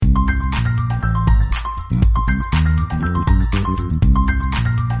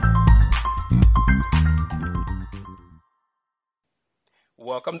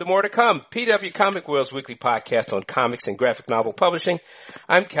Welcome to More to Come, PW Comic World's weekly podcast on comics and graphic novel publishing.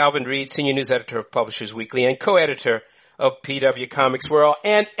 I'm Calvin Reed, Senior News Editor of Publishers Weekly and co-editor of PW Comics World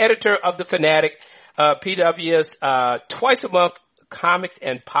and editor of The Fanatic, PW's twice-a-month comics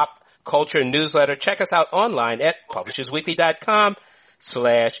and pop culture newsletter. Check us out online at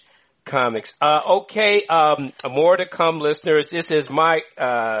publishersweekly.com/comics. More to come, listeners. This is my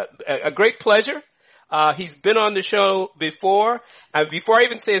a great pleasure. He's been on the show before. Before I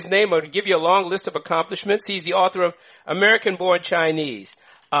even say his name, I'm going to give you a long list of accomplishments. He's the author of American-Born Chinese,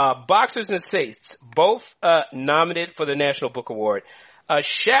 Boxers and Saints, both nominated for the National Book Award,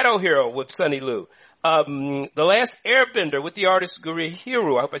 Shadow Hero with Sonny Liu, The Last Airbender with the artist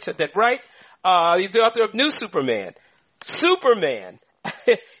Gurihiru. I hope I said that right. He's the author of New Superman.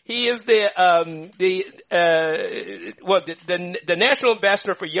 He is the National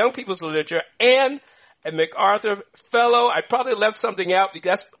Ambassador for Young People's Literature and a MacArthur Fellow. I probably left something out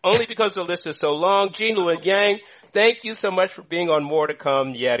because only because the list is so long. Gene Luen Yang, thank you so much for being on More to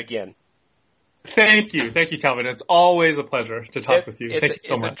Come yet again. Thank you, Calvin. It's always a pleasure to talk with you. Thank you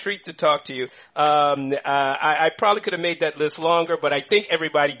so much. It's a treat to talk to you. I probably could have made that list longer, but I think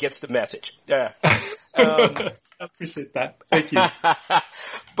everybody gets the message. Yeah. I appreciate that. Thank you.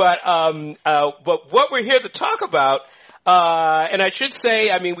 But what we're here to talk about, and I should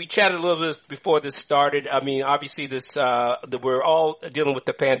say, I mean, we chatted a little bit before this started. I mean, obviously we're all dealing with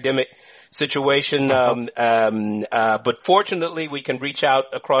the pandemic situation. But fortunately we can reach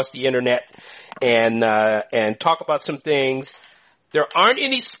out across the internet and talk about some things. There aren't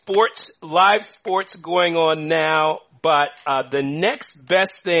any live sports going on now, but, the next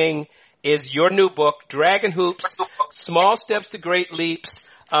best thing is your new book, Dragon Hoops, Small Steps to Great Leaps.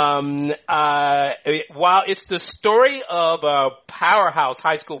 While it's the story of a powerhouse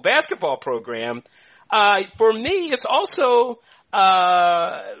high school basketball program, for me, it's also,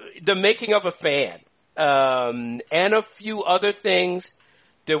 the making of a fan, and a few other things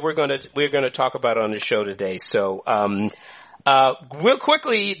that we're going to talk about on the show today. So, real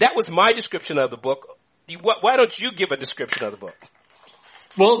quickly, that was my description of the book. Why don't you give a description of the book?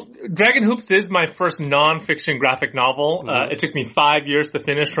 Well, Dragon Hoops is my first non-fiction graphic novel. Mm-hmm. It took me 5 years to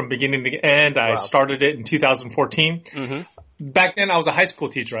finish from beginning to end. I started it in 2014. Mm-hmm. Back then, I was a high school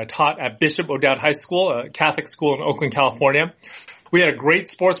teacher. I taught at Bishop O'Dowd High School, a Catholic school in Oakland, California. We had a great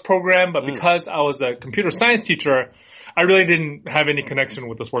sports program, but because I was a computer science teacher, I really didn't have any connection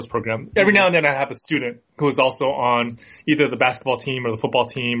with the sports program. Every now and then I'd have a student who was also on either the basketball team or the football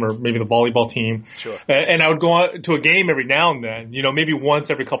team or maybe the volleyball team. Sure. And I would go out to a game every now and then, maybe once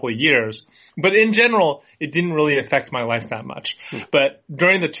every couple of years. But in general, it didn't really affect my life that much. But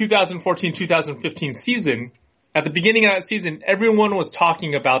during the 2014-2015 season, at the beginning of that season, everyone was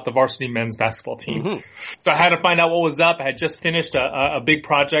talking about the varsity men's basketball team. Mm-hmm. So I had to find out what was up. I had just finished a big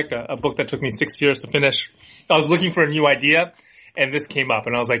project, a book that took me 6 years to finish. I was looking for a new idea, and this came up.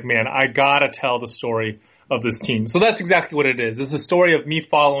 And I was like, man, I gotta tell the story of this team. So that's exactly what it is. It's a story of me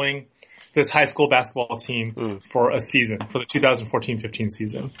following this high school basketball team for a season, for the 2014-15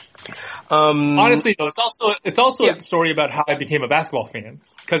 season. Honestly, though, it's also a story about how I became a basketball fan,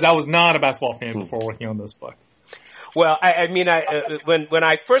 because I was not a basketball fan before working on this book. Well, when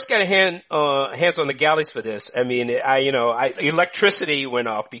I first got hands on the galleys for this, electricity went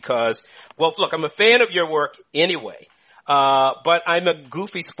off because, well, look, I'm a fan of your work anyway, but I'm a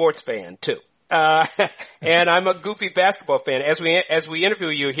goofy sports fan too. And I'm a goofy basketball fan. As we interview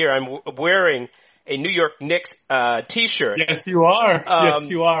you here, I'm wearing a New York Knicks, t-shirt. Yes, you are. Yes,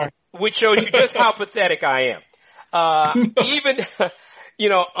 you are. Which shows you just how pathetic I am. Even,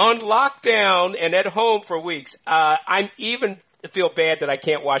 on lockdown and at home for weeks, I'm even feel bad that I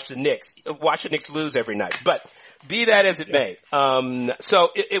can't watch the Knicks lose every night. But be that as it may. So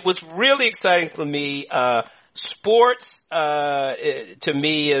it was really exciting for me. Sports, to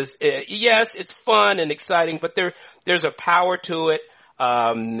me is, yes, it's fun and exciting, but there's a power to it.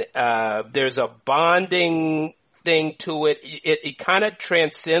 There's a bonding thing to it. It kind of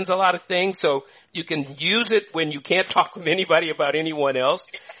transcends a lot of things. So you can use it when you can't talk with anybody about anyone else,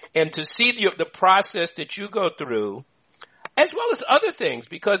 and to see the process that you go through, as well as other things,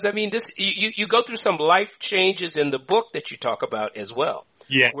 because you go through some life changes in the book that you talk about as well.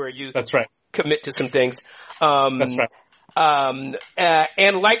 Yeah, where you that's right. Commit to some things. That's right. And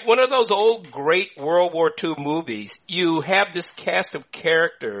like one of those old great World War II movies, you have this cast of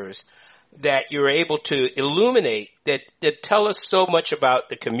characters that you're able to illuminate that tell us so much about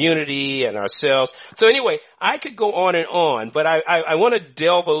the community and ourselves. So anyway, I could go on, but I want to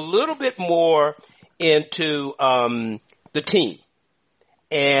delve a little bit more into the team.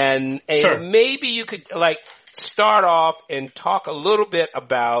 And sure. Maybe you could start off and talk a little bit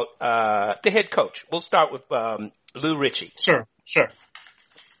about the head coach. We'll start with Lou Richie. Sure.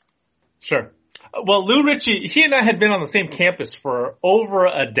 Well, Lou Richie, he and I had been on the same campus for over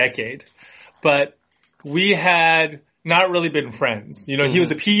a decade, but we had not really been friends. You know, he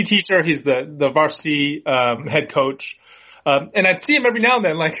was a PE teacher. He's the varsity head coach. And I'd see him every now and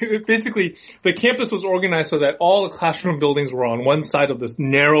then. Like, basically, the campus was organized so that all the classroom buildings were on one side of this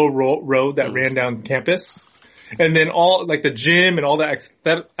narrow road that ran down campus. And then all, like, the gym and all the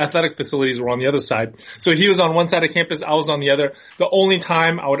athletic facilities were on the other side. So he was on one side of campus, I was on the other. The only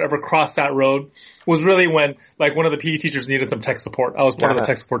time I would ever cross that road was really when, like, one of the PE teachers needed some tech support. I was part of the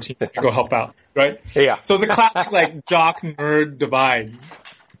tech support team to go help out, right? Yeah. So it was a classic, like, jock-nerd divide.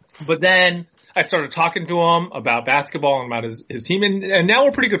 But then I started talking to him about basketball and about his team, and now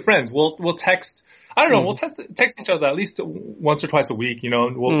we're pretty good friends. We'll text, I don't know, we'll text each other at least once or twice a week, you know,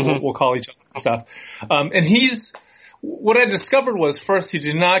 and we'll call each other and stuff. And what I discovered was, first, he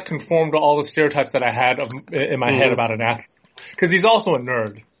did not conform to all the stereotypes that I had in my head about an athlete. Cause he's also a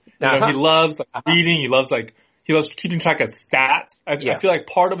nerd. You know, he loves like reading, he loves keeping track of stats. I feel like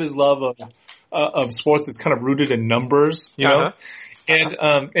part of his love of sports is kind of rooted in numbers, you know?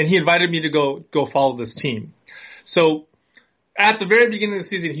 And he invited me to go follow this team. So at the very beginning of the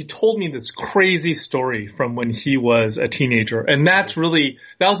season, he told me this crazy story from when he was a teenager. And that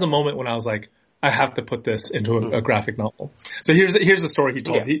was the moment when I was like, I have to put this into a graphic novel. So here's the story he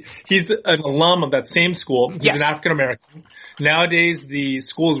told. He's an alum of that same school. He's an African American. Nowadays, the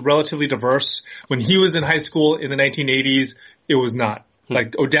school is relatively diverse. When he was in high school in the 1980s, it was not.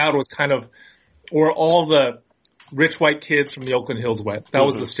 Like, O'Dowd was kind of, or all the rich white kids from the Oakland Hills went. That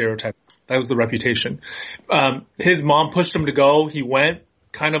was the stereotype. That was the reputation. His mom pushed him to go. He went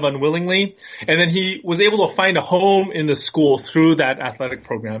kind of unwillingly. And then he was able to find a home in the school through that athletic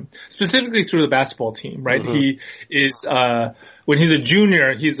program, specifically through the basketball team, right? He is, when he's a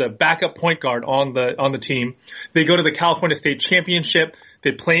junior, he's a backup point guard on the team. They go to the California State Championship.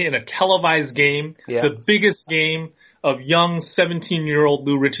 They play in a televised game, the biggest game of young 17-year-old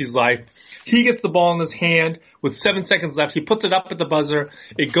Lou Richie's life. He gets the ball in his hand with 7 seconds left. He puts it up at the buzzer.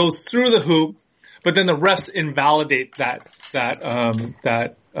 It goes through the hoop, but then the refs invalidate that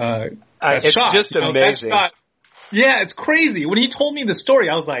it's shot. Just amazing. Yeah, it's crazy. When he told me the story,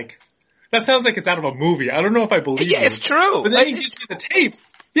 I was like, that sounds like it's out of a movie. I don't know if I believe it. Yeah, it's true. But then he gives me the tape.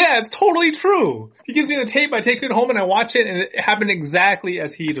 Yeah, it's totally true. He gives me the tape. I take it home and I watch it, and it happened exactly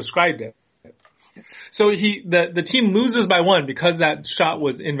as he described it. So the team loses by 1 because that shot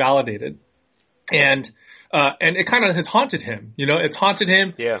was invalidated. And it kind of has haunted him, you know, it's haunted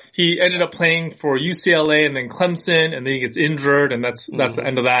him. Yeah. He ended up playing for UCLA and then Clemson, and then he gets injured, and that's the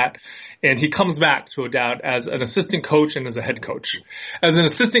end of that. And he comes back to O'Dowd as an assistant coach and as a head coach. As an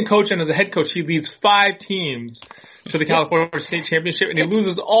assistant coach and as a head coach, he leads 5 teams to the California State Championship, and he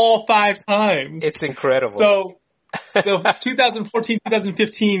loses all 5 times. It's incredible. So the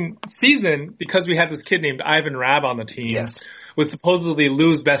 2014-2015 season, because we had this kid named Ivan Rabb on the team, was supposedly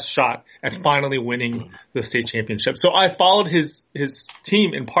Lou's best shot at finally winning the state championship. So I followed his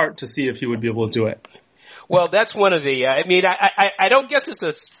team in part to see if he would be able to do it. Well, that's one of the, I don't guess it's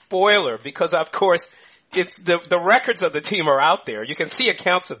a spoiler because, of course, it's the records of the team are out there. You can see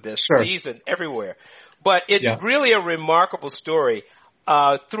accounts of this season everywhere. But it's really a remarkable story.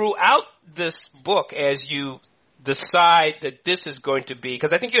 Throughout this book, as you decide that this is going to be,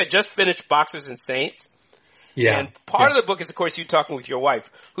 because I think you had just finished Boxers and Saints. Yeah. And part of the book is, of course, you talking with your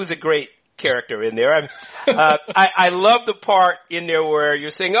wife, who's a great character in there. I love the part in there where you're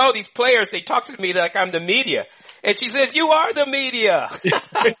saying, oh, these players, they talk to me like I'm the media. And she says, you are the media.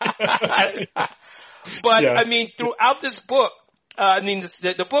 But, I mean, throughout this book,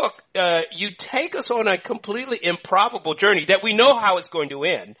 the book, you take us on a completely improbable journey that we know how it's going to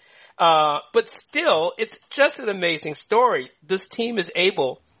end. But still, it's just an amazing story. This team is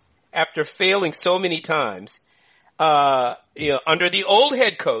able, after failing so many times, under the old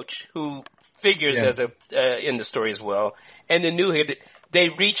head coach who figures as in the story as well, and the new head, they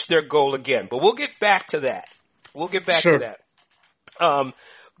reach their goal again. But we'll get back to that. To that.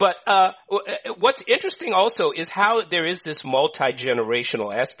 But what's interesting also is how there is this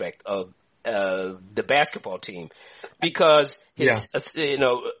multi-generational aspect of the basketball team, because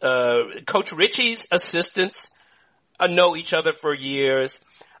Coach Richie's assistants know each other for years.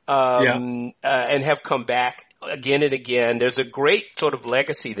 And have come back again and again. There's a great sort of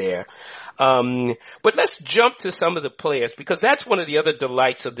legacy there. But let's jump to some of the players, because that's one of the other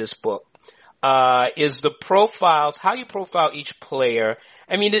delights of this book, is the profiles, how you profile each player.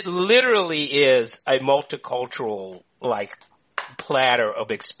 I mean, it literally is a multicultural, platter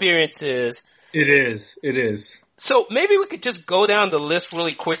of experiences, It is. It is. So maybe we could just go down the list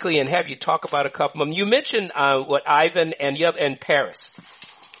really quickly and have you talk about a couple of them. You mentioned Ivan and Paris.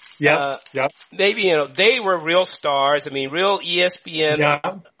 Yeah. Maybe they were real stars. I mean, real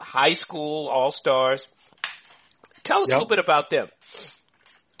ESPN high school all-stars. Tell us a little bit about them.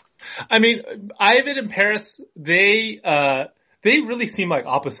 I mean, Ivan and Paris, they really seem like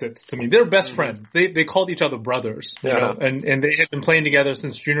opposites to me. They're best friends. They called each other brothers, you know, and they had been playing together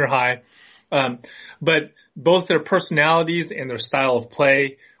since junior high. But both their personalities and their style of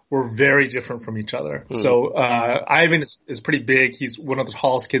play were very different from each other. So, Ivan is pretty big. He's one of the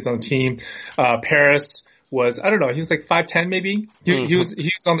tallest kids on the team. Paris was, I don't know, he was like 5'10" maybe. He was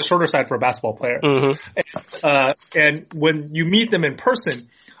on the shorter side for a basketball player. And when you meet them in person,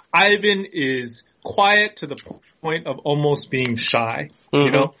 Ivan is quiet to the point of almost being shy, you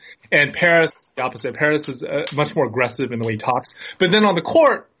know? And Paris, the opposite. Paris is much more aggressive in the way he talks. But then on the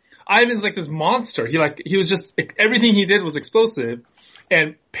court, Ivan's like this monster. He was just, everything he did was explosive.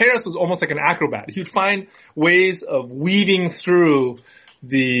 And Paris was almost like an acrobat. He would find ways of weaving through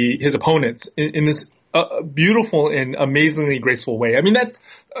his opponents in this beautiful and amazingly graceful way. I mean, that's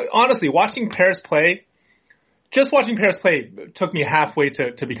honestly watching Paris play. Just watching Paris play took me halfway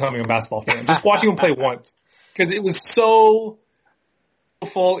to becoming a basketball fan. Just watching him play once, because it was so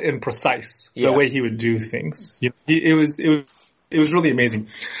beautiful and precise the way he would do things. It was really amazing.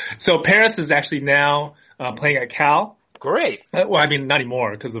 So Paris is actually now playing at Cal. Great. Well, I mean, not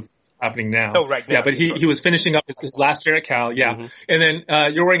anymore because of happening now. Oh, right. Now. Yeah, but he was finishing up his last year at Cal. Yeah. And then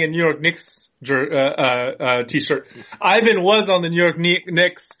you're wearing a New York Knicks t-shirt. Ivan was on the New York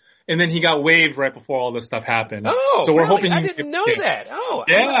Knicks. And then he got waived right before all this stuff happened. Oh, so we're really? hoping I didn't know that. Oh,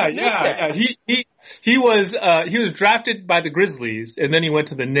 yeah. He was drafted by the Grizzlies, and then he went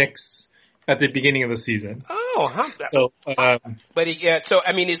to the Knicks at the beginning of the season. Oh, so but so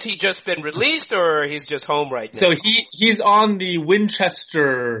I mean, is he just been released, or he's just home right now? So he's on the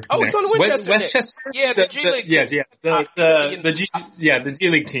Winchester. Oh, Knicks. He's on the Winchester. Westchester. Yeah, the G League. Yes, the G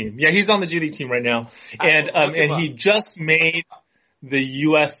League team. Yeah, he's on the G League team right now, and he just made the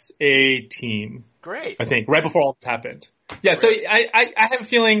USA team. Great. I think right before all this happened. Yeah. Great. So I have a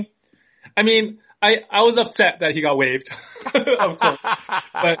feeling. I mean, I was upset that he got waived, of course,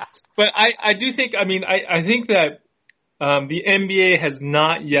 but I do think. I mean, I think that the NBA has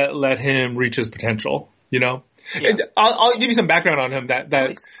not yet let him reach his potential. You know, I'll give you some background on him.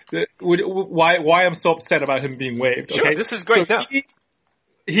 That why I'm so upset about him being waived. Sure, okay, this is great.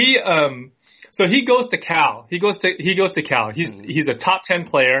 So he goes to Cal. He goes to Cal. He's a top 10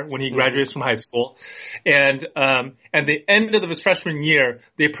 player when he graduates from high school. And at the end of his freshman year,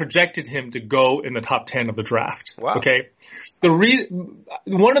 they projected him to go in the top 10 of the draft. Wow. Okay.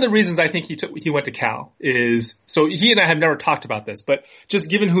 One of the reasons I think he went to Cal is, so he and I have never talked about this, but just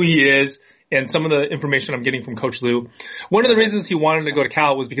given who he is and some of the information I'm getting from Coach Lue, one of the reasons he wanted to go to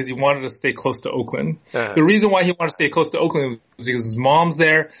Cal was because he wanted to stay close to Oakland. The reason why he wanted to stay close to Oakland was because his mom's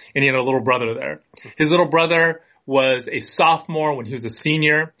there and he had a little brother there. His little brother was a sophomore when he was a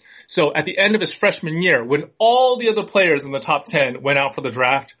senior. So at the end of his freshman year, when all the other players in the top 10 went out for the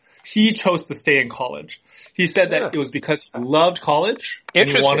draft, he chose to stay in college. He said that it was because he loved college and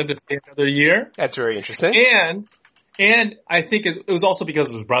he wanted to stay another year. That's very interesting. And I think it was also because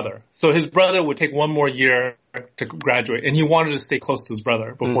of his brother. So his brother would take one more year to graduate, and he wanted to stay close to his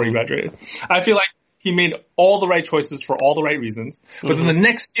brother before he graduated. I feel like he made all the right choices for all the right reasons. But then the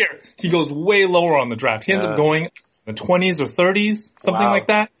next year, he goes way lower on the draft. He ends up going in the 20s or 30s, something like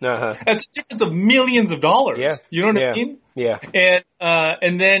that. That's a difference of millions of dollars. Yeah. You know what I mean? Yeah.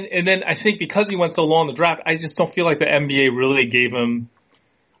 And then I think because he went so low on the draft, I just don't feel like the NBA really gave him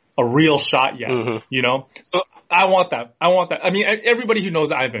a real shot yet, you know? So I want that. I mean, everybody who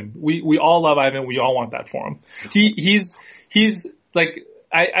knows Ivan, we all love Ivan. We all want that for him. He's like,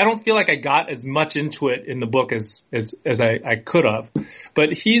 I don't feel like I got as much into it in the book as I could have,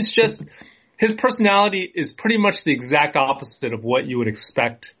 but he's just, his personality is pretty much the exact opposite of what you would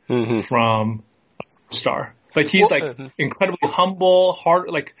expect from a star. Like he's incredibly humble,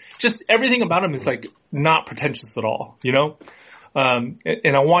 like just everything about him is like not pretentious at all, you know? And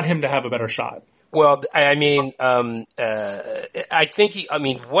I want him to have a better shot. Well, I mean, I think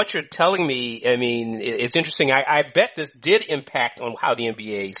what you're telling me, I mean, it's interesting. I bet this did impact on how the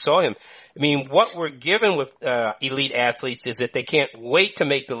NBA saw him. I mean, what we're given with, elite athletes is that they can't wait to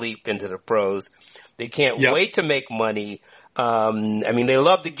make the leap into the pros. They can't wait to make money. I mean, they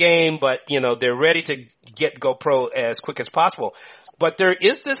love the game, but, you know, they're ready to go pro as quick as possible. But there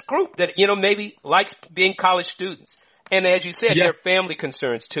is this group that, you know, maybe likes being college students. And as you said, there are family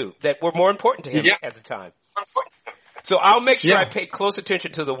concerns too that were more important to him at the time. So I'll make sure Yeah. I pay close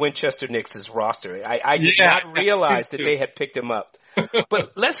attention to the Winchester Knicks' roster. I did Yeah. not realize that Please do. they had picked him up.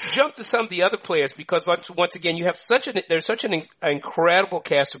 But let's jump to some of the other players because once again, you have there's such an incredible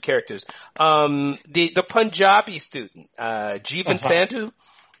cast of characters. The Punjabi student, Jeevan Sandhu.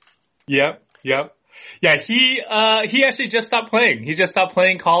 Yep. Yeah, he actually just stopped playing. He just stopped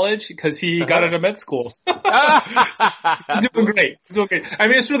playing college because he got into med school. He's doing great. I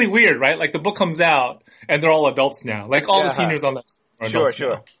mean, it's really weird, right? Like the book comes out and they're all adults now. Like all the seniors on that are adults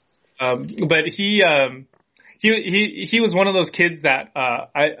Sure. now. But he was one of those kids that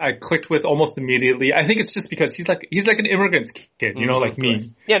I clicked with almost immediately. I think it's just because he's like an immigrant's kid, you know, like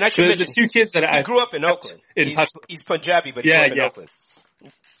me. Yeah, and I should mention, the two kids that he grew up in Oakland. He's Punjabi, but he grew up in Oakland.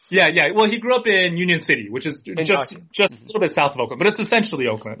 Yeah. Well, he grew up in Union City, which is just a little bit south of Oakland, but it's essentially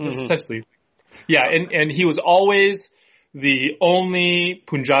Oakland. It's essentially, and he was always the only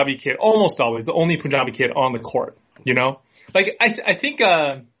Punjabi kid, almost always the only Punjabi kid on the court, you know? Like, I think,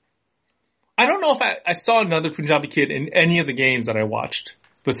 I don't know if I saw another Punjabi kid in any of the games that I watched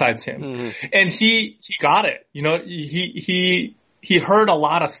besides him. And he got it, you know, he heard a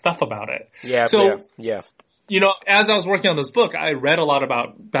lot of stuff about it. Yeah. You know, as I was working on this book, I read a lot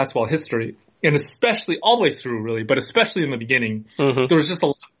about basketball history, and especially all the way through, really, but especially in the beginning, there was just a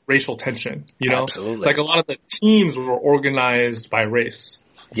lot of racial tension. You know, Absolutely. Like a lot of the teams were organized by race.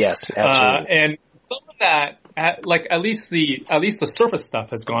 Yes, absolutely. And some of that, at least the surface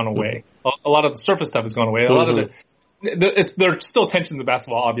stuff has gone away. A lot of the surface stuff has gone away. A lot of there's still tensions in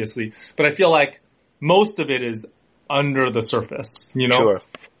basketball, obviously, but I feel like most of it is under the surface. You know,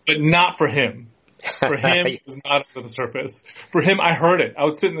 but not for him. For him, it was not under the surface. For him, I heard it. I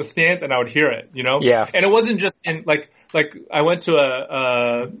would sit in the stands and I would hear it, you know? Yeah. And it wasn't just in, like I went to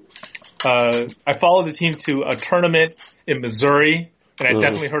I followed the team to a tournament in Missouri, and I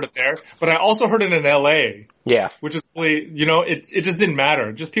definitely heard it there. But I also heard it in LA. Yeah. Which is really, you know, it just didn't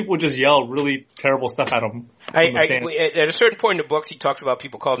matter. Just people would just yell really terrible stuff at him. At a certain point in the books, he talks about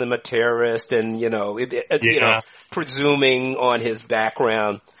people calling him a terrorist and, you know, you know, presuming on his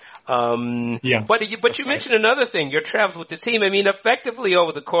background. But you mentioned another thing, your travels with the team. I mean, effectively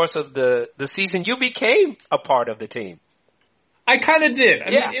over the course of the season, you became a part of the team. I kind of did. I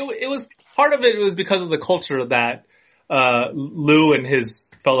mean, it was part of it was because of the culture that Lou and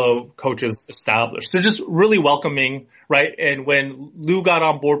his fellow coaches established. They're just really welcoming, right? And when Lou got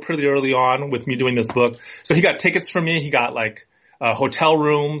on board pretty early on with me doing this book, so he got tickets for me. He got like hotel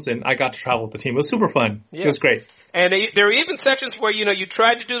rooms, and I got to travel with the team. It was super fun. Yeah. It was great. And there are even sections where, you know, you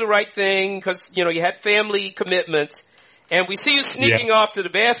tried to do the right thing because, you know, you had family commitments, and we see you sneaking off to the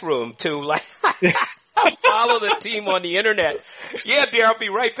bathroom to, like, follow the team on the internet. Yeah, dear, I'll be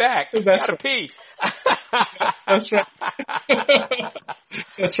right back. Gotta pee. That's right.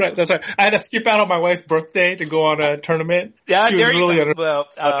 That's right. I had to skip out on my wife's birthday to go on a tournament. Yeah, she was really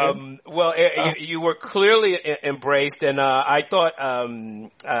you were clearly embraced, and I thought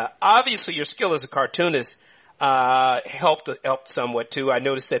obviously your skill as a cartoonist helped somewhat too. I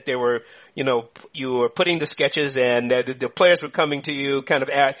noticed that there were, you know, you were putting the sketches, and the players were coming to you, kind of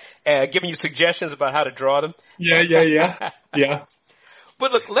giving you suggestions about how to draw them. Yeah.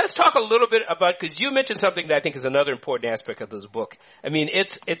 But look, let's talk a little bit about, because you mentioned something that I think is another important aspect of this book. I mean,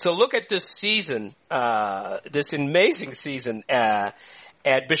 it's a look at this season, this amazing season at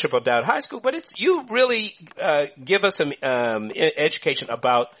Bishop O'Dowd High School. But you really give us some education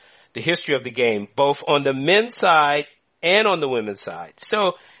about the history of the game, both on the men's side and on the women's side.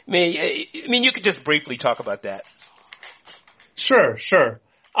 So, I mean, you could just briefly talk about that. Sure. So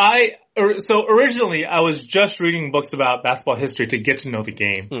originally I was just reading books about basketball history to get to know the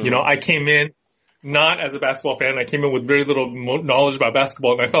game. You know, I came in not as a basketball fan. I came in with very little knowledge about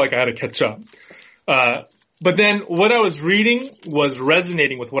basketball, and I felt like I had to catch up. But then what I was reading was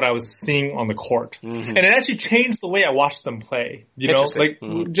resonating with what I was seeing on the court. And it actually changed the way I watched them play. You know, like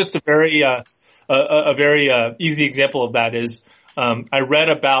just a very easy example of that is, I read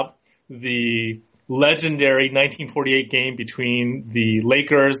about the legendary 1948 game between the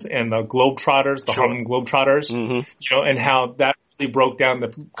Lakers and the Globetrotters, the Harlem Globetrotters, you know, and how that really broke down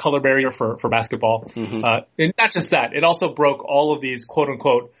the color barrier for basketball. And not just that, it also broke all of these quote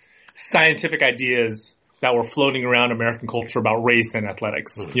unquote scientific ideas that were floating around American culture about race and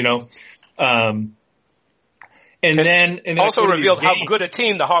athletics, you know? And then also revealed how good a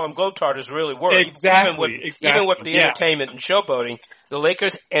team the Harlem Globetrotters really were. Exactly. Even with the entertainment and showboating, the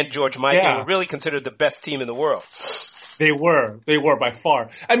Lakers and George Mikan were really considered the best team in the world. They were by far.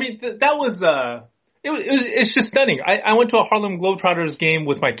 I mean, that was, it's just stunning. I went to a Harlem Globetrotters game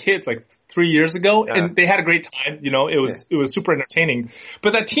with my kids like 3 years ago, and they had a great time. You know, it was super entertaining.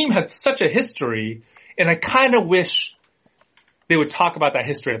 But that team had such a history, And I kind of wish they would talk about that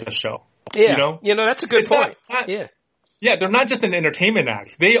history at the show. Yeah. That's a good point. Yeah, they're not just an entertainment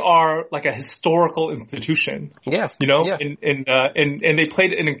act. They are like a historical institution. Yeah. And they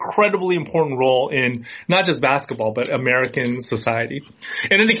played an incredibly important role in not just basketball, but American society.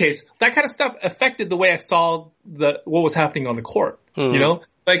 In any case, that kind of stuff affected the way I saw what was happening on the court.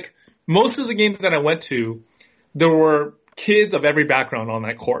 Like most of the games that I went to, there were kids of every background on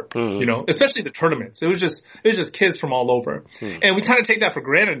that court, especially the tournaments. It was just kids from all over. And we kind of take that for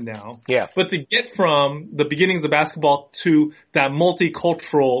granted now. Yeah. But to get from the beginnings of basketball to that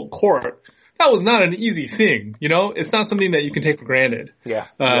multicultural court, that was not an easy thing, It's not something that you can take for granted. Yeah.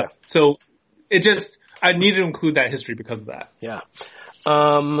 So I needed to include that history because of that. Yeah.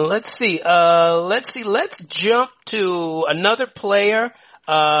 Let's see. Let's jump to another player.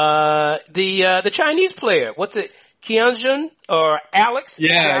 The Chinese player. What's it? Qianjun or Alex?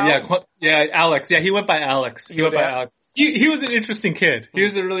 Yeah, Alex. Yeah, he went by Alex. He was an interesting kid. He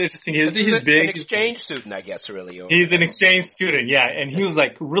was a really interesting kid. He's big. An exchange student, I guess, really. He's an exchange student, yeah. And he was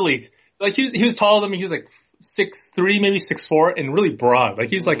like really, like he was taller than me. He was like 6'3", maybe 6'4", and really broad. Like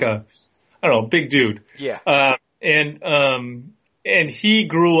he's like a, I don't know, big dude. Yeah. And he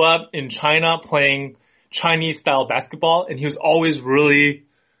grew up in China playing Chinese style basketball, and he was always really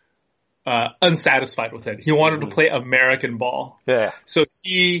unsatisfied with it. He wanted to play American ball. Yeah. So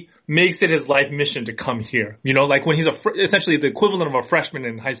he makes it his life mission to come here. Like when he's essentially the equivalent of a freshman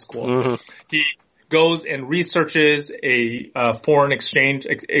in high school. He goes and researches a foreign exchange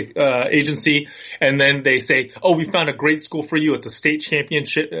agency, and then they say, "Oh, we found a great school for you. It's a state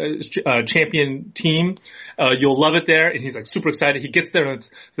championship champion team. You'll love it there." And he's like super excited. He gets there, and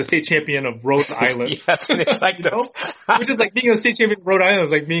it's the state champion of Rhode Island. Yes, and it's like which is like being a state champion of Rhode Island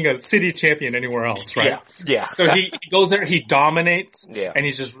is like being a city champion anywhere else, right? Yeah. So he goes there, he dominates, and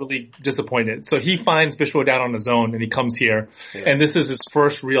he's just really disappointed. So he finds Bishop O'Dowd on his own, and he comes here, and this is his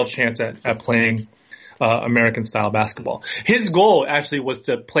first real chance at playing American style basketball. His goal actually was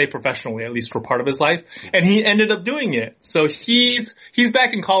to play professionally, at least for part of his life, and he ended up doing it. So he's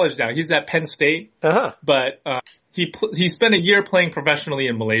back in college now. He's at Penn State, but he spent a year playing professionally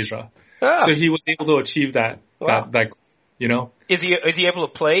in Malaysia. So he was able to achieve that. Wow. That Is he able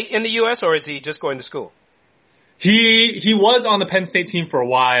to play in the U.S. or is he just going to school? He was on the Penn State team for a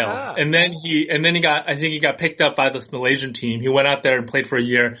while, and then he got picked up by this Malaysian team. He went out there and played for a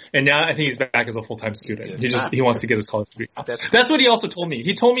year, and now I think he's back as a full-time student. He wants to get his college degree. That's what he also told me.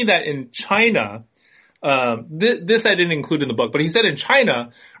 He told me that in China, this I didn't include in the book, but he said in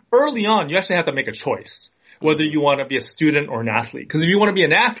China, early on, you actually have to make a choice whether you want to be a student or an athlete. Because if you want to be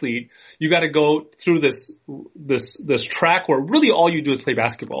an athlete, you got to go through this track where really all you do is play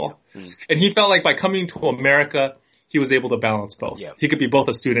basketball. And he felt like by coming to America, he was able to balance both. Yeah. He could be both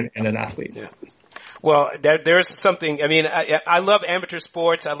a student and an athlete. Yeah. Well, there's something. I mean, I love amateur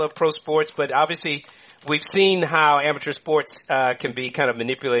sports. I love pro sports, but obviously we've seen how amateur sports can be kind of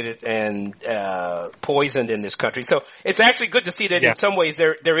manipulated and poisoned in this country. So it's actually good to see that in some ways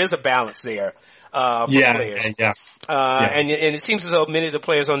there is a balance there. For players. And it seems as though many of the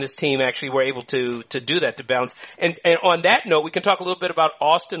players on this team actually were able to do that, to balance. And on that note, we can talk a little bit about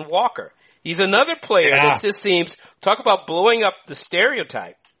Austin Walker. He's another player that just seems, talk about blowing up the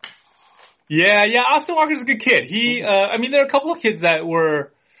stereotype. Yeah, Austin Walker's a good kid. He, I mean, there are a couple of kids that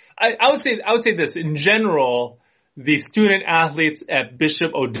were, I would say this, in general, the student athletes at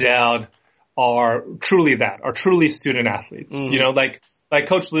Bishop O'Dowd are truly student athletes. Like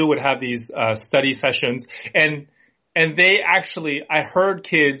Coach Liu would have these study sessions, and they actually, I heard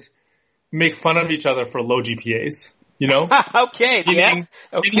kids make fun of each other for low GPAs. Okay, meaning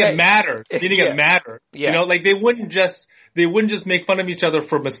it mattered. It mattered. Yeah. Like they wouldn't just make fun of each other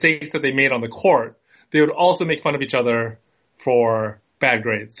for mistakes that they made on the court. They would also make fun of each other for bad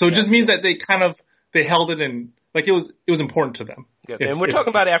grades. So it just means that they held it in, like it was important to them. Yeah, and we're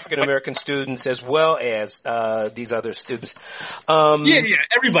talking about African American students as well as these other students.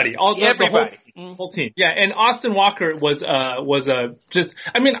 Everybody, everybody, the whole team. Yeah, and Austin Walker was just.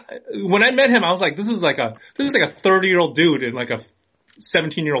 I mean, when I met him, I was like, this is like a 30-year-old dude in like a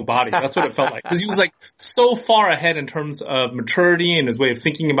 17-year-old body. That's what it felt like, because he was like so far ahead in terms of maturity and his way of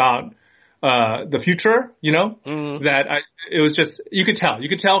thinking about the future. That it was just, you could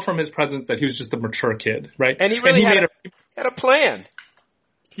tell from his presence that he was just a mature kid, right? And he really had a plan.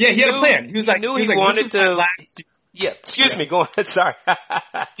 Yeah, he had a plan. He was like, he wanted to. Yeah, excuse me, go on. Sorry.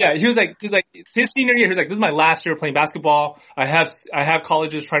 Yeah, he was like, his senior year, he was like, this is my last year playing basketball. I have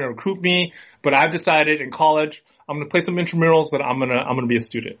colleges trying to recruit me, but I've decided in college, I'm going to play some intramurals, but I'm going to be a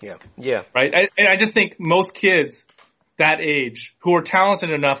student. Yeah. Right? And I just think most kids that age who are talented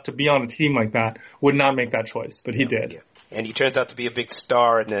enough to be on a team like that would not make that choice, but he did. Yeah. And he turns out to be a big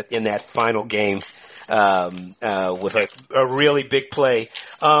star in that final game, with a really big play.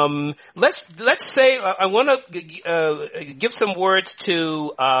 Let's say, I want to, give some words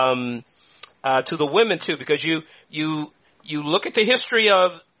to the women too, because you look at the history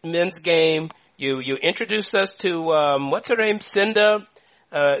of men's game. You introduced us to, what's her name? Cinda.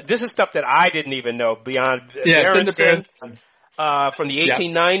 This is stuff that I didn't even know beyond Cinda Berenson, from the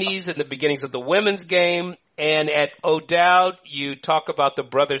 1890s and the beginnings of the women's game. And at O'Dowd, you talk about the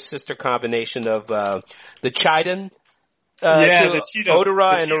brother-sister combination of, the Chiden, the Cheetah,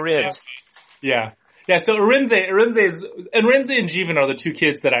 Odera and Arinze. Yeah. Yeah, so Arinze and Jeevan are the two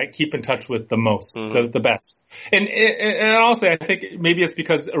kids that I keep in touch with the most, the best. And also, I think maybe it's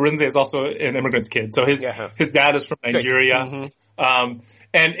because Arinze is also an immigrant's kid. So his dad is from Nigeria.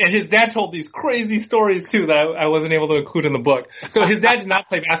 And his dad told these crazy stories too that I wasn't able to include in the book. So his dad did not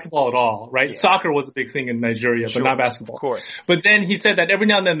play basketball at all, right? Yeah. Soccer was a big thing in Nigeria, but not basketball. Of course. But then he said that every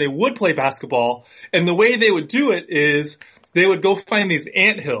now and then they would play basketball, and the way they would do it is they would go find these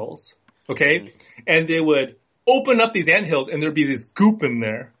anthills, okay? And they would open up these anthills and there'd be this goop in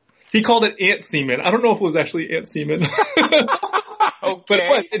there. He called it ant semen. I don't know if it was actually ant semen. Okay. But it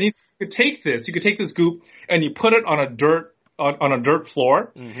was. And you could take this goop and you put it on a dirt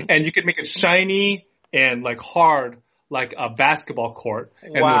floor, and you could make it shiny and like hard, like a basketball court.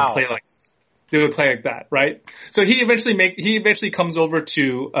 And they would play like that, right? So he eventually comes over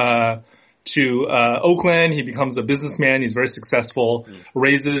to Oakland. He becomes a businessman. He's very successful,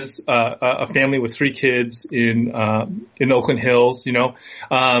 raises a family with 3 kids in the Oakland Hills, you know.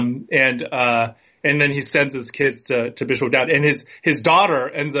 And then he sends his kids to Bishop O'Dowd, and his daughter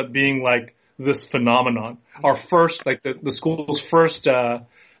ends up being like this phenomenon. Our first, like the school's first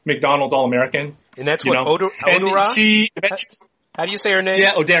McDonald's All-American. And that's what Odera? How do you say her name? Yeah,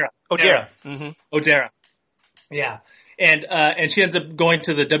 Odera. Mm-hmm. Odera. Yeah. And she ends up going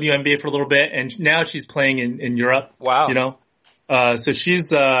to the WNBA for a little bit, and now she's playing in Europe. Wow. You know? So she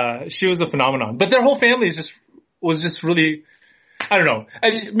was a phenomenon. But their whole family was just really, I don't know.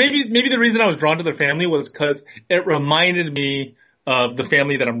 Maybe the reason I was drawn to their family was because it reminded me of the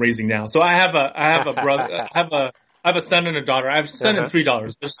family that I'm raising now. So I have a brother, I have a son and a daughter. I have a son and 3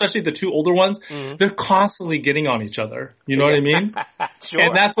 daughters, especially the 2 older ones. They're constantly getting on each other. You know what I mean? Sure.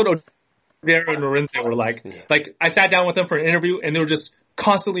 And that's what Odera and Arinze were like. Yeah. Like, I sat down with them for an interview and they were just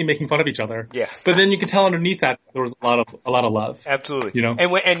constantly making fun of each other. Yeah. But then you could tell underneath that there was a lot of love. Absolutely. You know?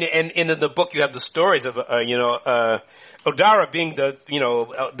 And in the book you have the stories of, Odera being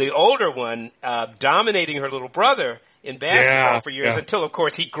the older one, dominating her little brother in basketball for years until, of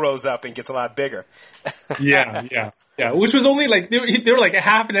course, he grows up and gets a lot bigger. Yeah. Which was only like they were like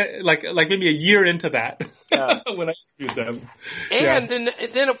like maybe a year into that when I interviewed them. And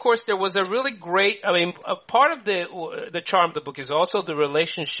then of course there was a really great. I mean, a part of the charm of the book is also the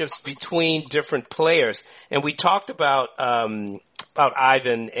relationships between different players, and we talked about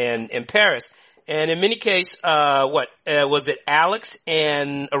Ivan and Paris, and in many cases, was it Alex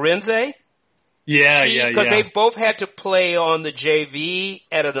and Arinze? Yeah. Because they both had to play on the JV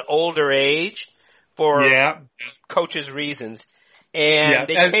at an older age for coaches' reasons, and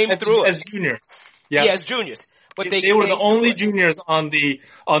they came through as juniors. Yeah, as juniors. But they were the only juniors on the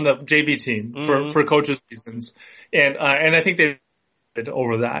JV team for coaches' reasons, and I think they did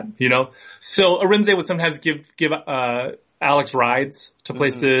over that. You know, so Arinze would sometimes give Alex rides to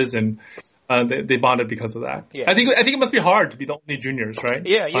places and. They bonded because of that. Yeah. I think it must be hard to be the only juniors, right?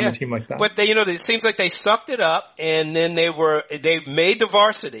 Yeah. On a team like that. But it seems like they sucked it up, and then they made the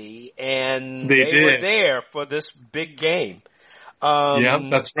varsity, and they were there for this big game. Yeah,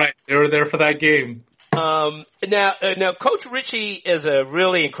 that's right. They were there for that game. Now, Coach Ritchie is a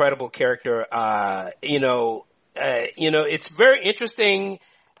really incredible character. It's very interesting.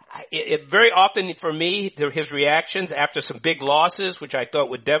 It very often for me, his reactions after some big losses, which I thought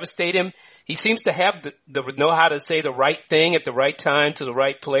would devastate him. He seems to have know how to say the right thing at the right time to the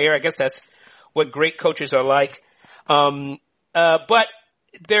right player. I guess that's what great coaches are like. But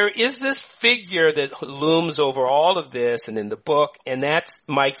there is this figure that looms over all of this and in the book, and that's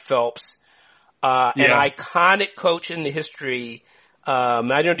Mike Phelps, an iconic coach in the history. I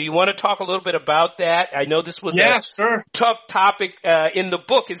don't know, do you want to talk a little bit about that? I know this was a tough topic in the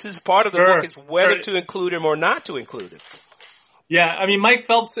book. This is part of the book is whether to include him or not to include him. Yeah, I mean, Mike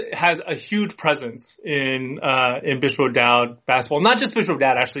Phelps has a huge presence in Bishop O'Dowd basketball. Not just Bishop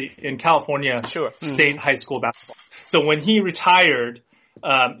O'Dowd, actually, in California State high school basketball. So when he retired,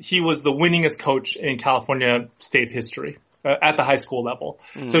 he was the winningest coach in California State history at the high school level.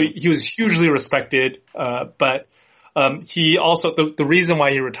 So he was hugely respected, but He also, the reason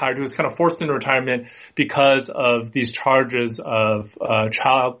why he retired, he was kind of forced into retirement because of these charges of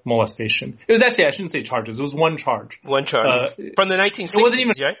child molestation. It was actually, I shouldn't say charges, it was one charge. One charge. From the 1960s, it wasn't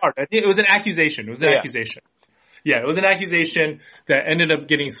even right? a charge. I think it was an accusation. It was an accusation. Yeah, it was an accusation that ended up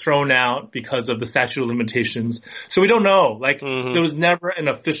getting thrown out because of the statute of limitations. So we don't know. There was never an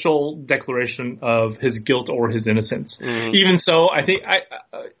official declaration of his guilt or his innocence. Even so, I think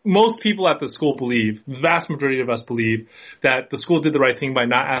most people at the school believe, the vast majority of us believe, that the school did the right thing by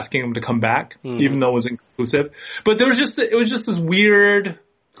not asking him to come back, even though it was inconclusive. But it was just this weird,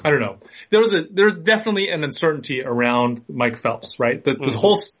 I don't know. There's definitely an uncertainty around Mike Phelps, right?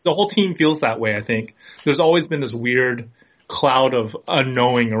 The whole team feels that way, I think. There's always been this weird cloud of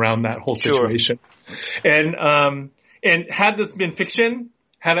unknowing around that whole situation. Sure. And had this been fiction,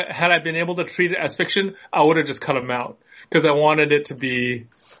 had I been able to treat it as fiction, I would have just cut him out because I wanted it to be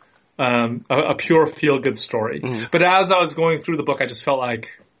a pure feel-good story. But as I was going through the book, I just felt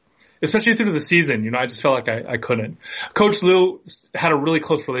like, especially through the season, I just felt like I couldn't. Coach Lue had a really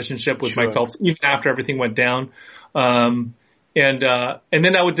close relationship with Mike Phelps, even after everything went down. And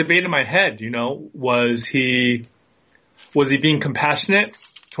then I would debate in my head, was he being compassionate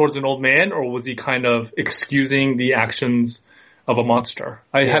towards an old man, or was he kind of excusing the actions of a monster?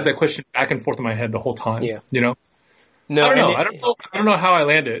 I had that question back and forth in my head the whole time, No, I don't know how I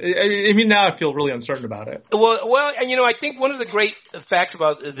landed. I mean, now I feel really uncertain about it. Well, and I think one of the great facts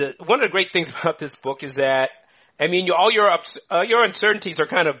about one of the great things about this book is that, I mean, all your uncertainties are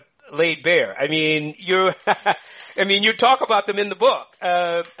kind of laid bare. I mean, you talk about them in the book.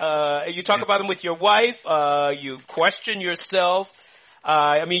 You talk about them with your wife. You question yourself.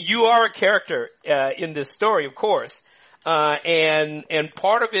 I mean, you are a character in this story, of course. And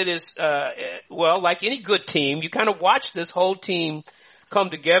part of it is, like any good team, you kind of watch this whole team come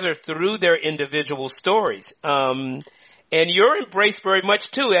together through their individual stories. And you're embraced very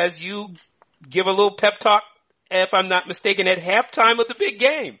much too, as you give a little pep talk, if I'm not mistaken, at halftime of the big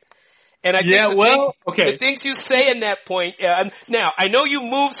game. And I think the things you say in that point, now I know you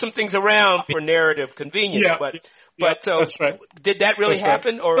move some things around for narrative convenience, but so that's right. Did that really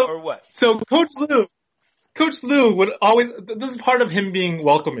happen or what? So Coach Lue would always, this is part of him being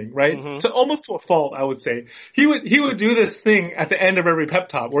welcoming, right? So almost to a fault, I would say. He would do this thing at the end of every pep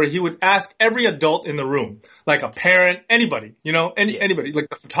talk where he would ask every adult in the room, like a parent, anybody, anybody, like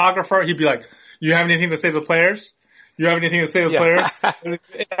the photographer, he'd be like, you have anything to say to the players? You have anything to say to the players?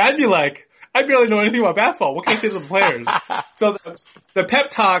 I'd be like, I barely know anything about basketball. What can I say to the players? So the pep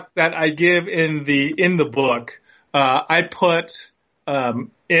talk that I give in the book, I put,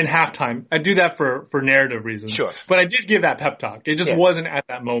 in halftime. I do that for narrative reasons. Sure. But I did give that pep talk. It just wasn't at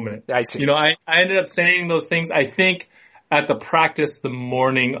that moment. I see. I ended up saying those things, I think, at the practice the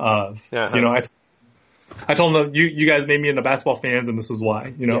morning of. I told them, you guys made me into basketball fans, and this is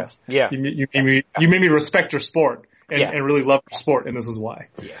why. You made me respect your sport and really love your sport, and this is why.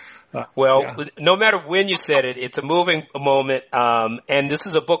 No matter when you said it, it's a moving moment, and this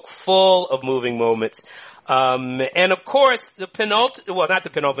is a book full of moving moments. And of course, the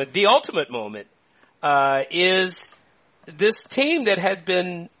ultimate moment, is this team that had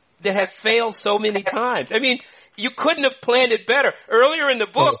failed so many times. I mean, you couldn't have planned it better. Earlier in the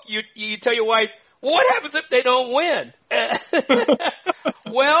book, you tell your wife, what happens if they don't win?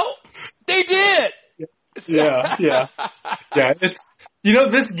 Well, they did. Yeah. It's,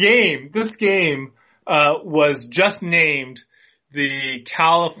 this game, was just named the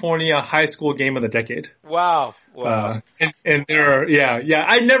California High School Game of the Decade. Wow. And there are,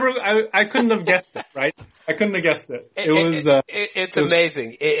 I couldn't have guessed it, right? I couldn't have guessed it. It's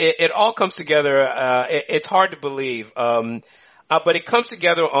amazing. It all comes together. It's hard to believe. But it comes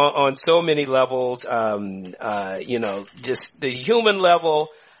together on so many levels. Just the human level,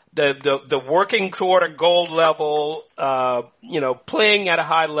 the working toward a gold level, playing at a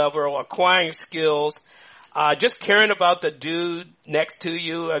high level, acquiring skills, just caring about the dude next to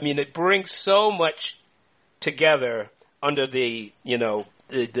you. I mean, it brings so much together under the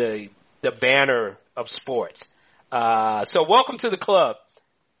banner of sports. So welcome to the club.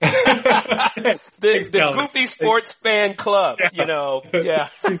 the Goofy Sports Fan Club,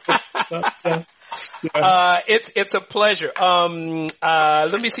 It's a pleasure.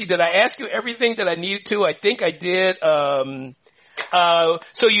 Let me see. Did I ask you everything that I needed to? I think I did. So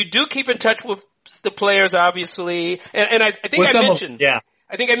you do keep in touch with the players, obviously, and I think I mentioned.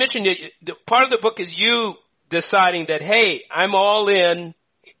 I think I mentioned part of the book is you deciding that, hey, I'm all in.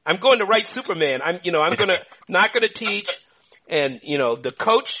 I'm going to write Superman. I'm not gonna teach. And, the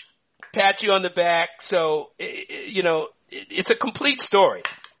coach pats you on the back. So, it's a complete story.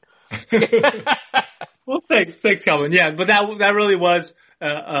 Well, thanks, Calvin. Yeah, but that really was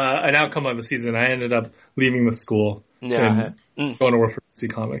an outcome of the season. I ended up leaving the school and going to work for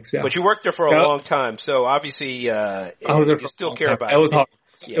DC Comics. Yeah, but you worked there for a long time, so obviously I was there you still care about it. It was hard.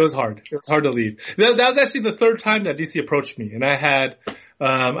 Yeah. It was hard. It was hard to leave. That was actually the third time that DC approached me, and I had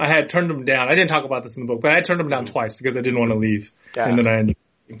turned them down. I didn't talk about this in the book, but I had turned them down twice because I didn't want to leave, and then I ended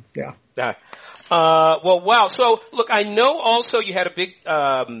up, well, wow. So, look, I know also you had a big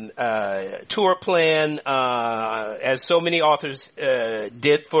tour plan, as so many authors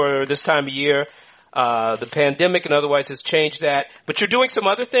did for this time of year. The pandemic and otherwise has changed that. But you're doing some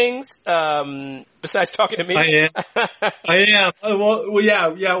other things besides talking to me. I am. Well, yeah.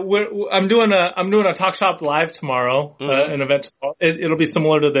 I'm doing a Talk Shop Live tomorrow, an event tomorrow. It'll be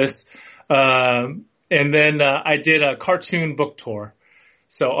similar to this. And then I did a cartoon book tour.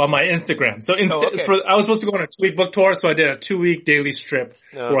 So on my Instagram. So I was supposed to go on a 2-week book tour, so I did a 2-week daily strip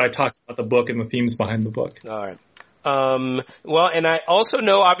where I talked about the book and the themes behind the book. All right. Well, and I also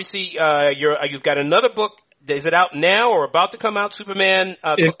know, obviously, you've got another book. Is it out now or about to come out? Superman.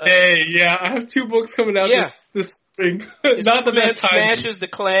 Yeah, I have 2 books coming out this spring. Not the best time. Smashes the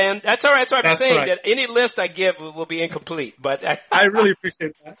Klan. That's all right. That's what I'm saying. Right. That any list I give will be incomplete. But I really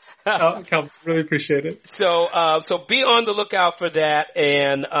appreciate that. Cal, really appreciate it. So be on the lookout for that.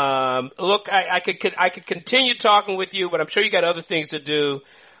 And look, I could continue talking with you, but I'm sure you got other things to do.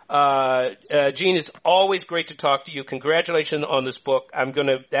 Gene, it's always great to talk to you. Congratulations on this book.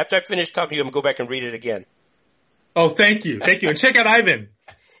 After I finish talking to you, I'm going to go back and read it again. Oh, thank you. And check out Ivan.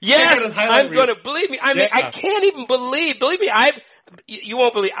 Yes, I'm going to, believe me. I mean, I can't even believe me, you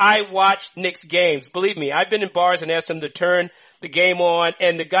won't believe, I watched Knicks games. Believe me, I've been in bars and asked them to turn the game on,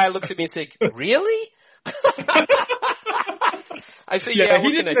 and the guy looks at me and says, really? I said,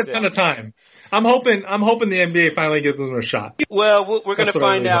 he didn't have a ton of time. I'm hoping the NBA finally gives them a shot. Well, we're going to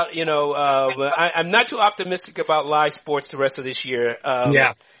find out. I'm not too optimistic about live sports the rest of this year.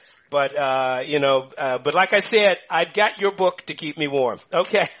 But but like I said, I've got your book to keep me warm.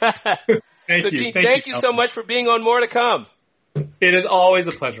 Okay. Thank you. Gene, thank you so much for being on More to Come. It is always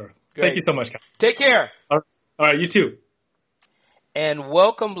a pleasure. Great. Thank you so much, Cal. Take care. All right, you too. And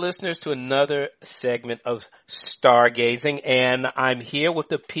welcome, listeners, to another segment of Stargazing. And I'm here with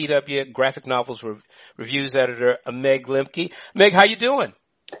the PW Graphic Novels Reviews editor, Meg Lemke. Meg, how you doing?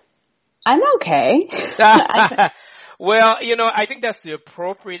 I'm okay. Well, I think that's the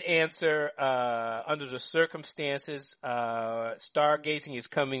appropriate answer under the circumstances. Stargazing is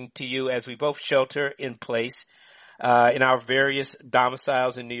coming to you as we both shelter in place in our various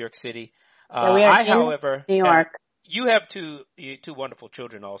domiciles in New York City. We are however, New York. You have two wonderful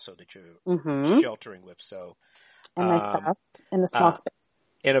children also that you're sheltering with. So, and my spouse in a small space.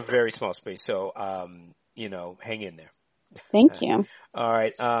 In a very small space. So, hang in there. Thank you. All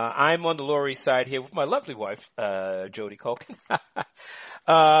right. I'm on the Lower East Side here with my lovely wife, Jody Culkin.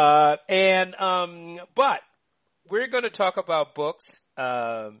 But we're going to talk about books,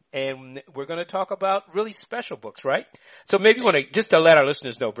 and we're going to talk about really special books, right? So maybe you want to just to let our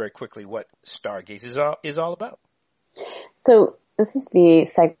listeners know very quickly what Stargaze is all about. So this is the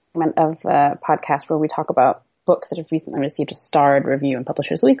segment of the podcast where we talk about books that have recently received a starred review in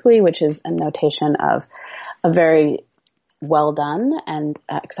Publishers Weekly, which is a notation of a very well done and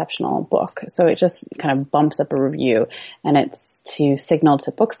exceptional book. So it just kind of bumps up a review, and it's to signal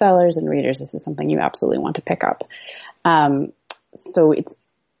to booksellers and readers this is something you absolutely want to pick up. So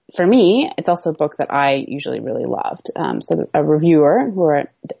for me, it's also a book that I usually really loved. So a reviewer, who are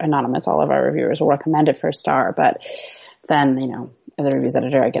anonymous, all of our reviewers will recommend it for a star, but then, as a reviews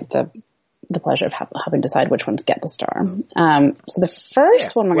editor, I get the pleasure of helping decide which ones get the star. So the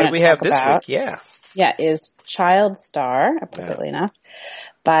first one we're going to talk about week, is Child Star, appropriately enough,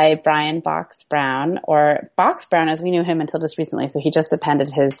 by Brian Box Brown, or Box Brown as we knew him until just recently. So he just appended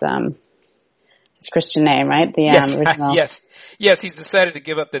his Christian name, right? The original. Yes. He's decided to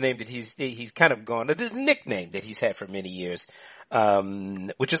give up the name that he's kind of gone. The nickname that he's had for many years,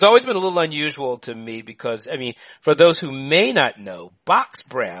 which has always been a little unusual to me because, for those who may not know, Box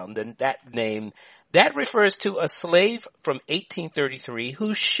Brown, that name, that refers to a slave from 1833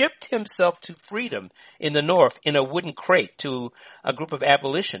 who shipped himself to freedom in the North in a wooden crate to a group of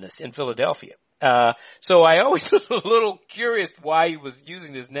abolitionists in Philadelphia. So I always was a little curious why he was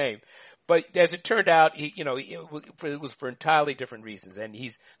using this name. But as it turned out, it was for entirely different reasons. And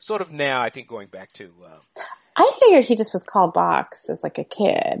he's sort of now, I think, going back to... I figured he just was called Box as like a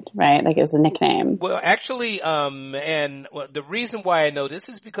kid, right? Like it was a nickname. Well, actually, the reason why I know this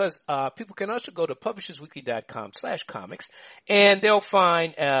is because, people can also go to publishersweekly.com/comics and they'll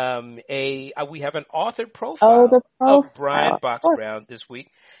find, we have an author profile The profile. of Brian Box Brown this week.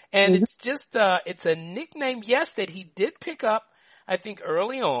 And it's just, it's a nickname, yes, that he did pick up, I think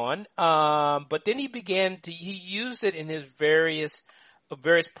early on. But then he used it in his various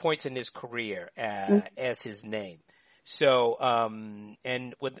points in his career, as his name. So,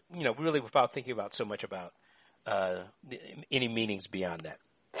 and with, really without thinking about so much about, any meanings beyond that.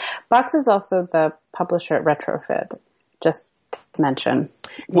 Box is also the publisher at Retrofit, just to mention.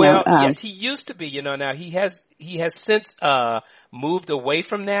 Yes, he used to be, now he has since, moved away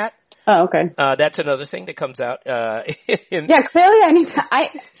from that. Oh, okay. That's another thing that comes out, yeah, clearly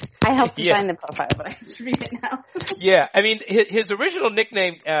I helped design the profile, but I should read it now. Yeah, I mean, his original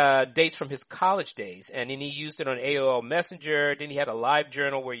nickname, dates from his college days, and then he used it on AOL Messenger, then he had a live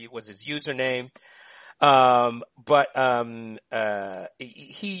journal where was his username.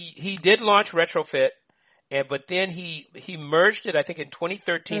 He did launch Retrofit, but then he merged it, I think in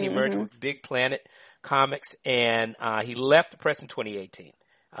 2013, he merged with Big Planet Comics, and, he left the press in 2018.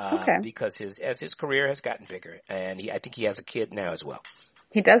 Because his career has gotten bigger, and I think he has a kid now as well.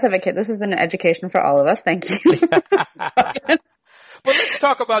 He does have a kid. This has been an education for all of us. Thank you. But let's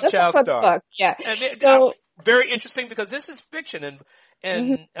talk about Child Star. Yeah. So very interesting because this is fiction,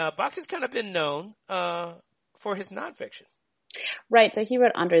 and Box has kind of been known for his nonfiction. Right. So he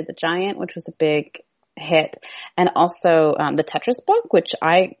wrote Andre the Giant, which was a big hit, and also the Tetris book, which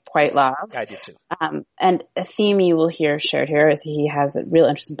I quite loved. I did too. And a theme you will hear shared here is he has a real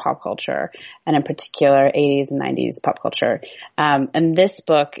interest in pop culture, and in particular 80s and 90s pop culture. And this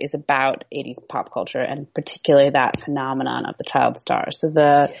book is about 80s pop culture, and particularly that phenomenon of the child star. So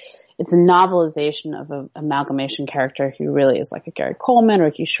it's a novelization of an amalgamation character who really is like a Gary Coleman or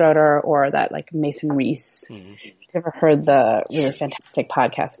Hugh Schroeder or that like Mason Reese. Mm-hmm. You've ever heard the really fantastic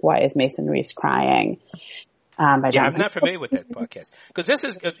podcast, Why is Mason Reese Crying? I'm not familiar with that podcast. Because this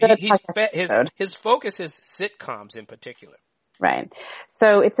is, his focus is sitcoms in particular. Right.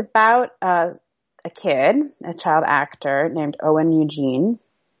 So it's about a kid, a child actor named Owen Eugene,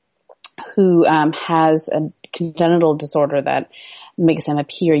 who has a congenital disorder that makes him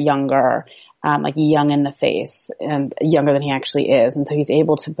appear younger, like young in the face and younger than he actually is. And so he's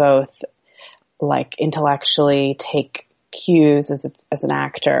able to both like intellectually take cues as an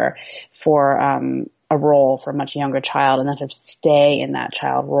actor for a role for a much younger child, and then sort of stay in that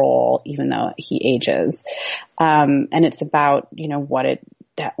child role even though he ages. And it's about, what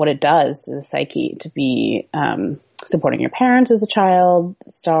it does to the psyche to be supporting your parents as a child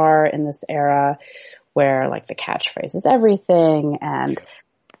star in this era where like the catchphrase is everything and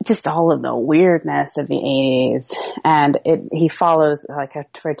just all of the weirdness of the 80s. And he follows like a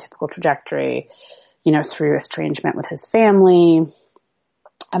very typical trajectory, through estrangement with his family,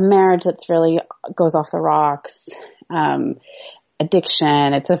 a marriage that's really goes off the rocks,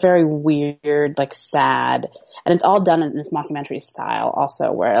 addiction. It's a very weird, like sad, and it's all done in this mockumentary style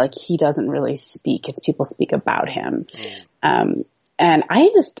also where like he doesn't really speak. It's people speak about him. And I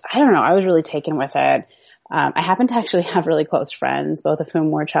don't know, I was really taken with it. I happen to actually have really close friends, both of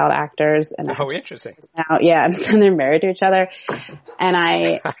whom were child actors. And interesting. Now, yeah, and they're married to each other. And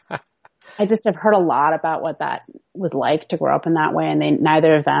I just have heard a lot about what that was like to grow up in that way, and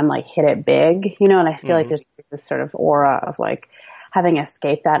neither of them like hit it big, and I feel like there's this sort of aura of like having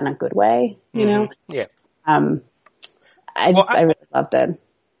escaped that in a good way, Yeah. I really loved it.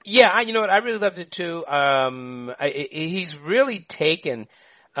 Yeah, you know what? I really loved it too. He's really taken,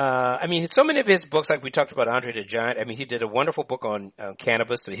 so many of his books, like we talked about Andre the Giant, he did a wonderful book on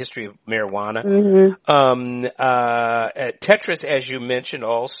cannabis, the history of marijuana. Tetris, as you mentioned,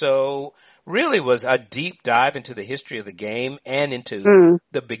 also really was a deep dive into the history of the game and into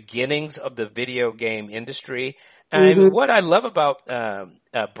the beginnings of the video game industry. And what I love about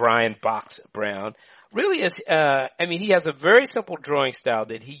Brian Box Brown really is, he has a very simple drawing style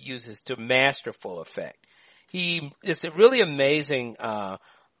that he uses to masterful effect. It's really amazing,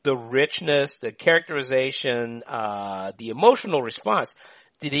 the richness, the characterization, the emotional response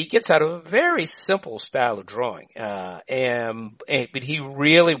that he gets out of a very simple style of drawing. But he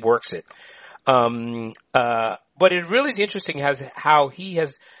really works it. But it really is interesting how he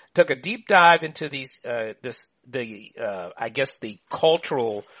has took a deep dive into these, I guess the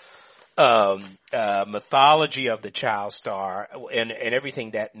cultural, mythology of the child star and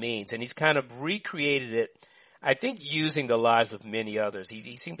everything that means. And he's kind of recreated it, I think, using the lives of many others.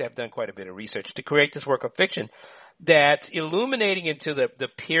 He seemed to have done quite a bit of research to create this work of fiction that's illuminating into the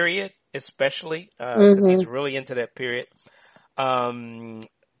period especially, because he's really into that period.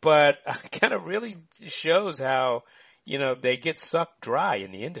 But kind of really shows how, they get sucked dry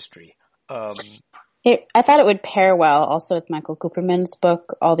in the industry. I thought it would pair well also with Michael Cooperman's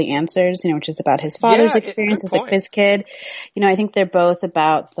book, All the Answers, which is about his father's experiences with his kid. I think they're both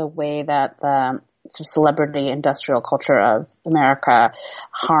about the way that the sort of celebrity industrial culture of America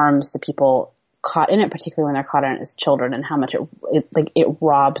harms the people caught in it, particularly when they're caught in it as children, and how much it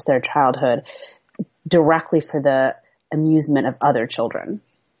robs their childhood directly for the amusement of other children.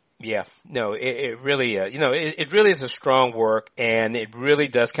 Yeah, no, it really, it really is a strong work, and it really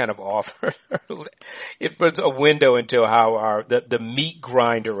does kind of offer, it puts a window into how the meat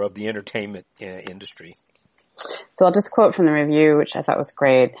grinder of the entertainment industry. So I'll just quote from the review, which I thought was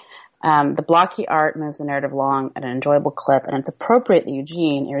great. The blocky art moves the narrative along at an enjoyable clip, and it's appropriate that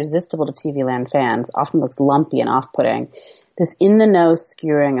Eugene, irresistible to TV Land fans, often looks lumpy and off-putting. This in-the-know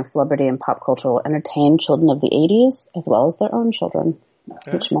skewering of celebrity and pop culture will entertain children of the 80s as well as their own children,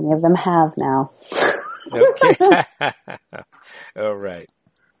 which many of them have now. Okay. All right.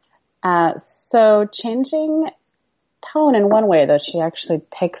 So changing tone in one way, though, she actually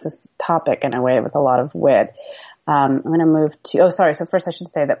takes this topic in a way with a lot of wit. I'm going to move to, so first I should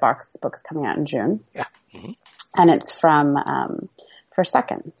say that Bach's book is coming out in June. Yeah. Mm-hmm. And it's from First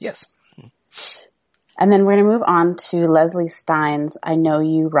Second. Yes. Mm-hmm. And then we're going to move on to Leslie Stein's I Know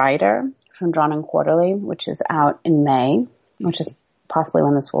You Writer from Drawn and Quarterly, which is out in May, which is possibly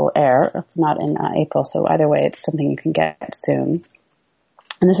when this will air. It's not in April, so either way, it's something you can get soon.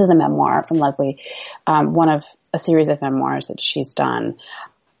 And this is a memoir from Leslie, one of a series of memoirs that she's done.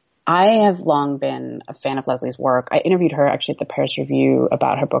 I have long been a fan of Leslie's work. I interviewed her actually at the Paris Review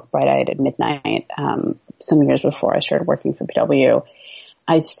about her book Bright-Eyed at Midnight some years before I started working for PW.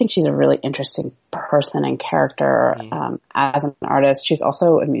 I just think she's a really interesting person and character as an artist. She's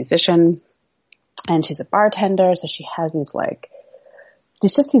also a musician, and she's a bartender, so she has these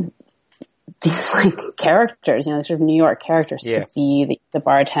characters, sort of New York characters, to be the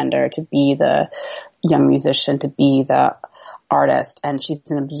bartender, to be the young musician, to be the artist, and she's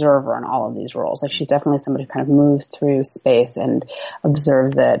an observer in all of these roles. Like, she's definitely somebody who kind of moves through space and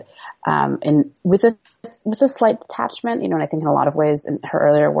observes it, and with a slight detachment, and I think in a lot of ways in her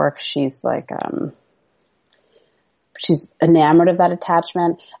earlier work, she's she's enamored of that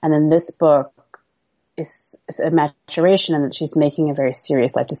attachment, and then this book is a maturation, and that she's making a very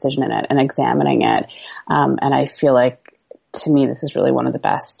serious life decision in it and examining it, and I feel like, to me, this is really one of the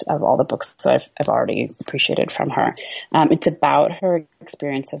best of all the books that I've already appreciated from her. It's about her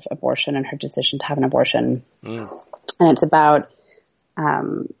experience of abortion and her decision to have an abortion. And it's about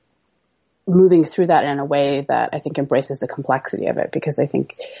moving through that in a way that I think embraces the complexity of it, because I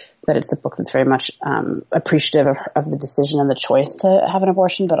think that it's a book that's very much appreciative of the decision and the choice to have an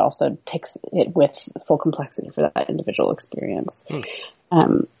abortion, but also takes it with full complexity for that individual experience.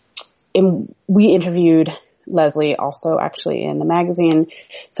 And we interviewed Leslie also actually in the magazine.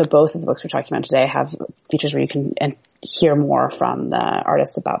 So both of the books we're talking about today have features where you can hear more from the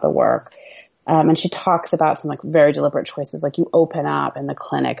artists about the work. And she talks about some very deliberate choices, like you open up in the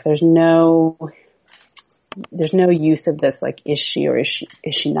clinic. There's no use of this, is she or is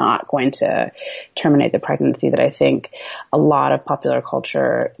she not going to terminate the pregnancy, that I think a lot of popular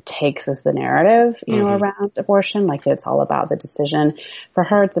culture takes as the narrative, around abortion. Like, it's all about the decision. For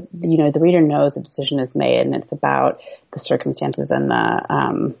her, it's, the reader knows the decision is made, and it's about the circumstances and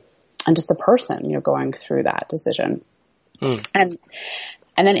and just the person, going through that decision.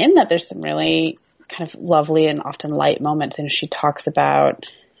 And then in that, there's some really kind of lovely and often light moments, and she talks about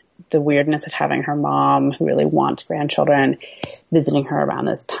the weirdness of having her mom, who really wants grandchildren, visiting her around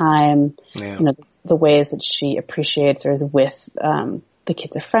this time. Yeah. The ways that she appreciates or is with the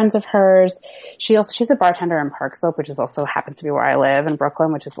kids of friends of hers. She's a bartender in Park Slope, which is also happens to be where I live in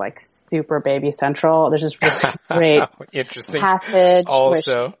Brooklyn, which is super baby central. There's this really great interesting passage.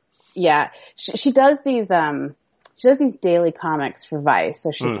 Also, she does these daily comics for Vice.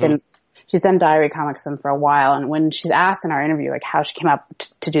 So she's done diary comics for a while, and when she's asked in our interview how she came up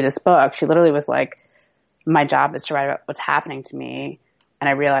to do this book, she literally was like, my job is to write about what's happening to me, and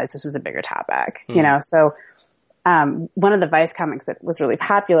I realized this was a bigger topic. So one of the Vice comics that was really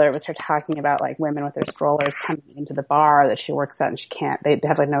popular was her talking about women with their strollers coming into the bar that she works at, and they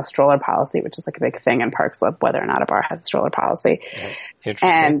have no stroller policy, which is a big thing in Park Slope, whether or not a bar has a stroller policy. Interesting.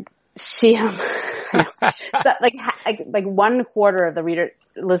 And she one quarter of the reader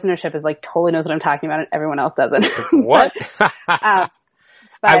listenership is totally knows what I'm talking about, and everyone else doesn't. What? But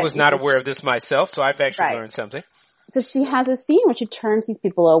I was not aware of this myself, so I've actually learned something. So she has a scene where she turns these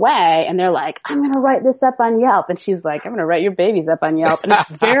people away and they're like, I'm going to write this up on Yelp. And she's like, I'm going to write your babies up on Yelp. And it's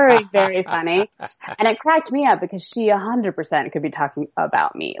very, very funny. And it cracked me up because she 100% could be talking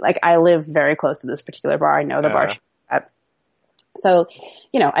about me. Like, I live very close to this particular bar. I know the bar. So,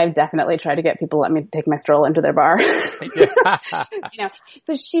 you know, I've definitely tried to get people to let me take my stroll into their bar. You know,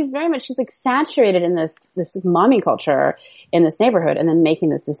 so she's like saturated in this mommy culture in this neighborhood and then making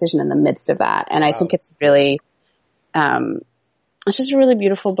this decision in the midst of that. And I think it's really, it's just a really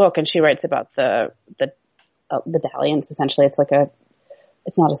beautiful book. And she writes about the dalliance. Essentially, it's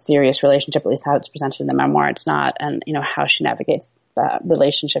not a serious relationship, at least how it's presented in the memoir. It's not, and you know, how she navigates the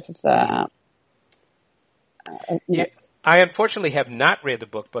relationship with the, I unfortunately have not read the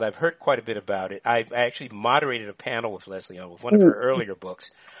book, but I've heard quite a bit about it. I actually moderated a panel with Leslie on with one of her earlier books.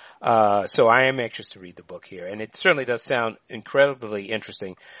 So I am anxious to read the book here, and it certainly does sound incredibly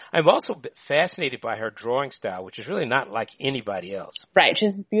interesting. I'm also fascinated by her drawing style, which is really not like anybody else. Right. She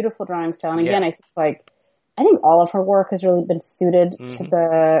has this beautiful drawing style. And again, I think all of her work has really been suited to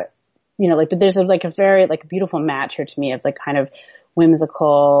the, you know, but there's a very beautiful match here to me of kind of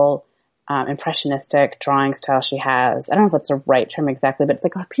whimsical, impressionistic drawing style she has. I don't know if that's the right term exactly, but it's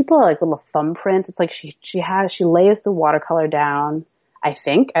people are little thumbprints. It's like she lays the watercolor down, I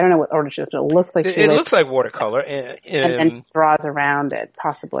think. I don't know what order she does, but it looks like it looks like watercolor. And then draws around it,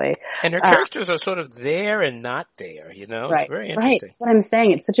 possibly. And her characters are sort of there and not there, you know? Right, it's very interesting. Right. What I'm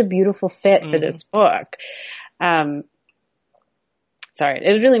saying, it's such a beautiful fit for this book. Sorry,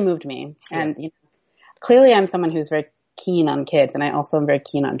 it really moved me. And you know, clearly I'm someone who's very keen on kids, and I also am very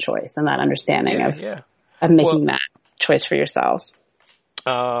keen on choice and that understanding of making that choice for yourself.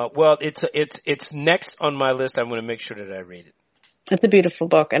 Well, it's next on my list. I'm going to make sure that I read it. It's a beautiful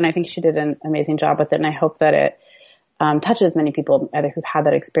book, and I think she did an amazing job with it, and I hope that it touches many people, either who've had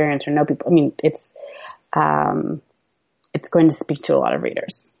that experience or know people. I mean, it's going to speak to a lot of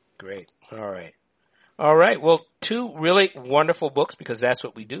readers. Great. All right. Well, two really wonderful books, because that's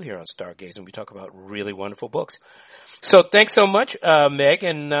what we do here on Stargazing. We talk about really wonderful books. So thanks so much, Meg,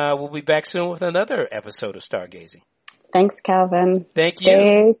 and we'll be back soon with another episode of Stargazing. Thanks, Calvin. Thank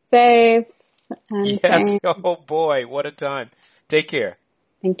you. Stay safe. Yes. Oh, boy. What a time. Take care.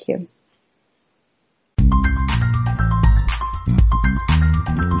 Thank you.